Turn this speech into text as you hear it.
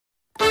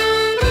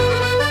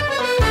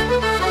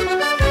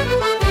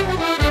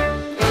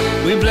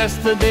We bless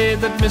the day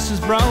that Mrs.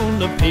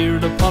 Brown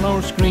appeared upon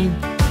our screen.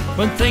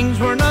 When things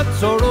were not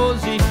so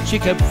rosy, she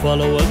kept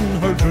following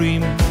her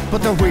dream. But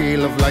the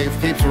wheel of life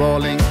keeps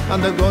rolling,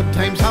 and the good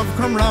times have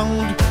come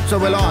round. So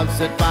we'll all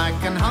sit back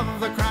and have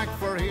the crack,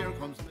 for here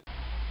comes...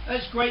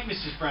 That's great,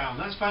 Mrs. Brown.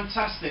 That's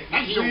fantastic.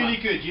 Thank That's you, really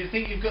man. good. You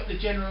think you've got the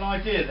general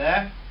idea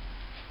there?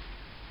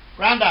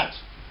 Grandad,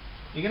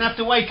 you're going to have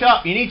to wake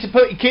up. You need to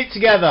put your kit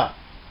together.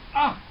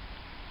 Ah,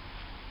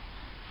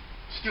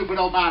 stupid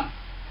old man.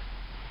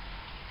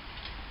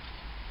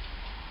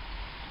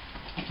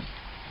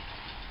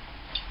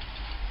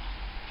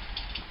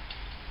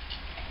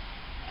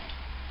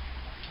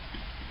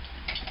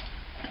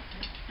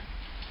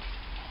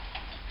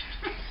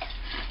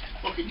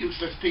 Fucking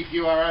useless thief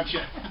you are, aren't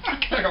you?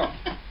 Get on.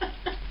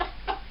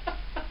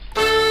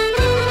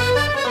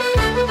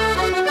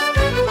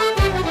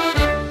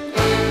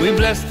 We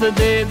bless the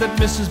day that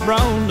Mrs.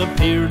 Brown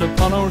appeared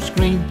upon our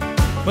screen.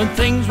 When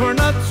things were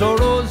not so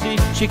rosy,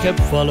 she kept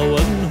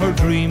following her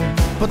dream.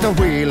 But the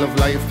wheel of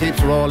life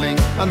keeps rolling,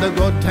 and the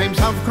good times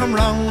have come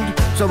round.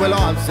 So we'll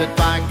all sit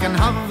back and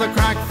have the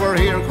crack, for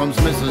here comes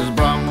Mrs.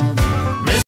 Brown.